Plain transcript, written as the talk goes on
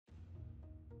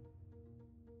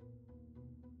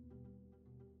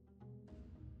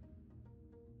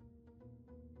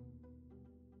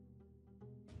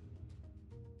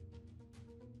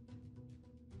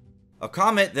A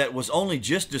comet that was only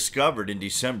just discovered in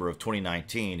December of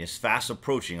 2019 is fast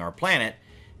approaching our planet,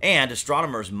 and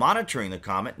astronomers monitoring the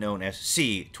comet, known as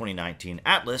C-2019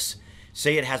 ATLAS,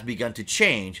 say it has begun to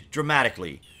change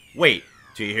dramatically. Wait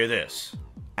till you hear this.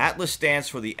 ATLAS stands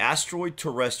for the Asteroid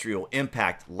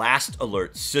Terrestrial-Impact Last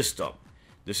Alert System.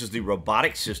 This is the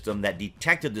robotic system that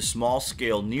detected the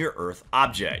small-scale near-Earth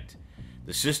object.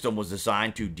 The system was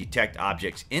designed to detect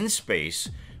objects in space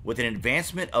with an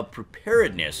advancement of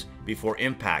preparedness before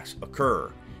impacts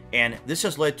occur. And this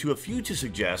has led to a few to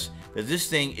suggest that this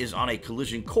thing is on a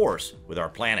collision course with our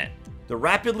planet. The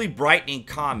rapidly brightening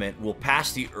comet will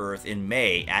pass the Earth in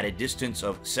May at a distance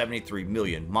of 73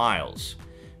 million miles.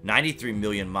 93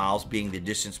 million miles being the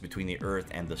distance between the Earth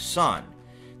and the Sun.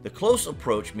 The close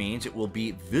approach means it will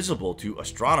be visible to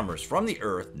astronomers from the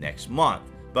Earth next month,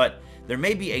 but there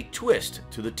may be a twist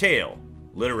to the tale,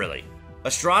 literally.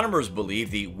 Astronomers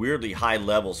believe the weirdly high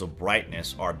levels of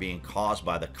brightness are being caused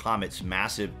by the comet's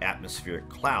massive atmospheric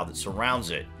cloud that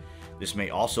surrounds it. This may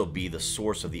also be the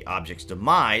source of the object's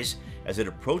demise as it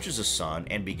approaches the Sun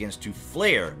and begins to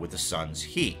flare with the Sun's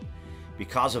heat.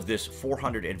 Because of this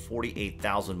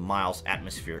 448,000 miles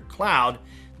atmospheric cloud,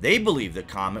 they believe the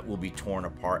comet will be torn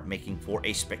apart, making for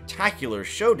a spectacular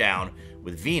showdown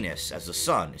with Venus as the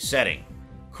Sun is setting.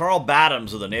 Carl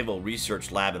Battams of the Naval Research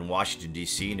Lab in Washington,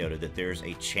 D.C. noted that there's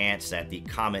a chance that the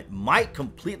comet might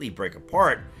completely break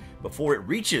apart before it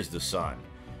reaches the Sun.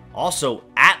 Also,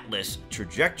 ATLAS'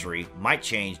 trajectory might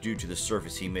change due to the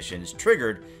surface emissions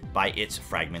triggered by its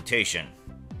fragmentation.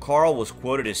 Carl was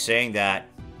quoted as saying that,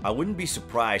 "I wouldn't be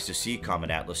surprised to see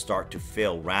Comet ATLAS start to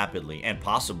fail rapidly and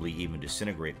possibly even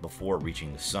disintegrate before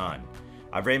reaching the Sun.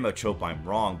 I very much hope I'm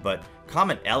wrong, but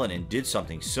Comet Elenin did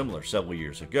something similar several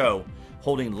years ago,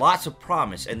 holding lots of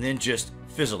promise and then just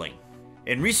fizzling."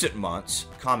 In recent months,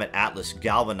 Comet ATLAS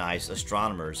galvanized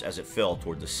astronomers as it fell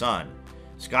toward the Sun,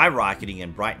 skyrocketing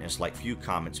in brightness like few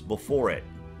comets before it.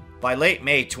 By late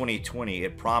May 2020,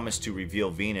 it promised to reveal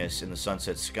Venus in the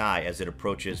sunset sky as it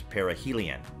approaches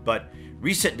perihelion, but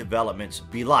recent developments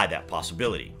belie that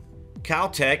possibility.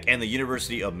 Caltech and the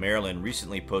University of Maryland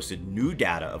recently posted new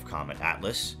data of Comet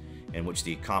ATLAS, in which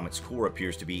the comet's core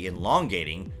appears to be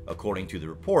elongating. According to the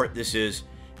report, this is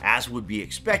as would be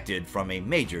expected from a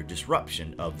major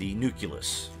disruption of the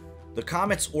nucleus. The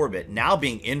comet's orbit now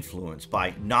being influenced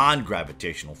by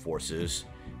non-gravitational forces.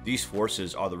 These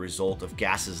forces are the result of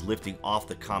gases lifting off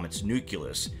the comet's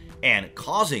nucleus and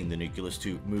causing the nucleus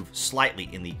to move slightly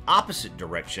in the opposite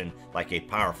direction like a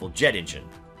powerful jet engine.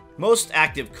 Most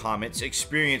active comets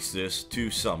experience this to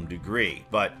some degree,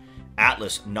 but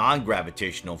ATLAS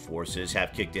non-gravitational forces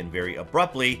have kicked in very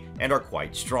abruptly and are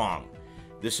quite strong.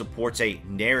 This supports a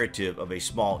narrative of a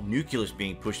small nucleus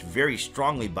being pushed very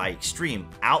strongly by extreme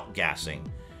outgassing,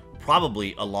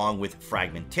 probably along with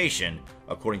fragmentation,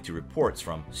 according to reports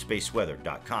from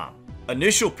spaceweather.com.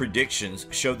 Initial predictions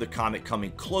showed the comet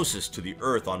coming closest to the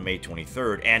Earth on May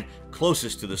 23rd and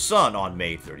closest to the Sun on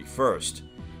May 31st.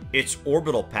 Its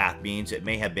orbital path means it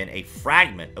may have been a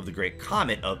fragment of the Great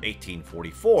Comet of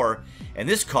 1844, and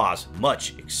this caused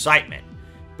much excitement.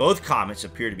 Both comets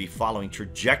appear to be following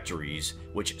trajectories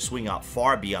which swing out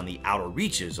far beyond the outer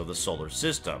reaches of the solar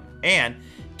system, and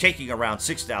taking around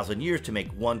 6,000 years to make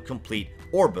one complete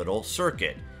orbital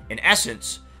circuit. In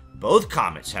essence, both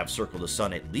comets have circled the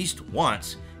Sun at least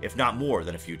once, if not more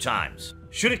than a few times.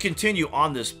 Should it continue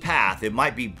on this path, it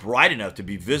might be bright enough to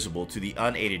be visible to the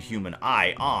unaided human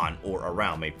eye on or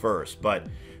around May 1st, but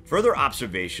further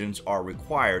observations are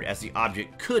required as the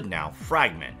object could now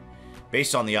fragment.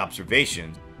 Based on the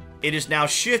observations, it is now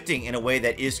shifting in a way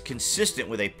that is consistent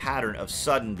with a pattern of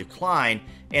sudden decline,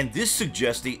 and this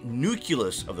suggests the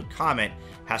nucleus of the comet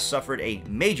has suffered a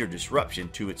major disruption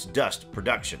to its dust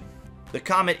production. The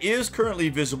comet is currently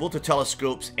visible to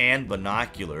telescopes and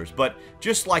binoculars, but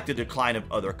just like the decline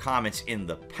of other comets in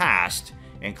the past,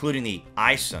 including the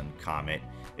Ison comet,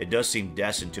 it does seem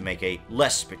destined to make a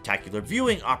less spectacular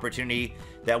viewing opportunity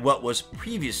than what was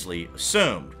previously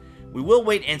assumed. We will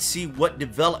wait and see what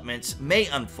developments may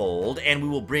unfold, and we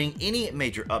will bring any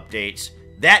major updates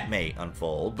that may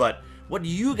unfold. But what do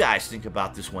you guys think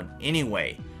about this one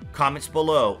anyway? Comments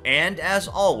below, and as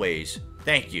always,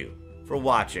 thank you for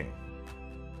watching.